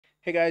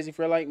Hey guys, if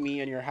you're like me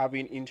and you're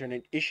having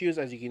internet issues,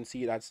 as you can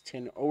see, that's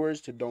 10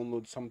 hours to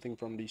download something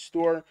from the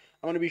store.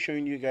 I'm going to be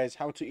showing you guys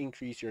how to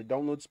increase your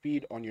download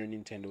speed on your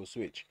Nintendo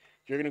Switch.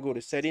 You're going to go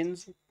to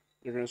settings,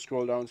 you're going to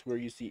scroll down to where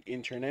you see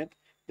internet,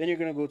 then you're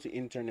going to go to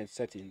internet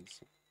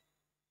settings.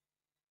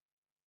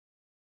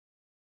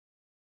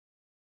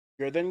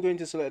 You're then going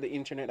to select the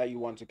internet that you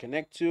want to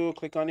connect to,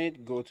 click on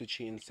it, go to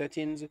change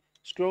settings,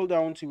 scroll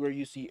down to where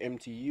you see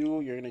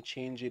MTU, you're going to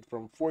change it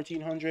from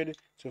 1400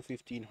 to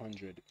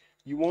 1500.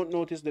 You won't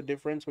notice the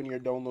difference when you're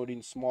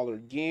downloading smaller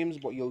games,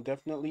 but you'll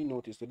definitely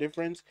notice the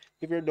difference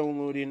if you're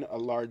downloading a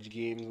large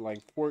game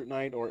like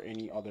Fortnite or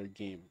any other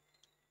game.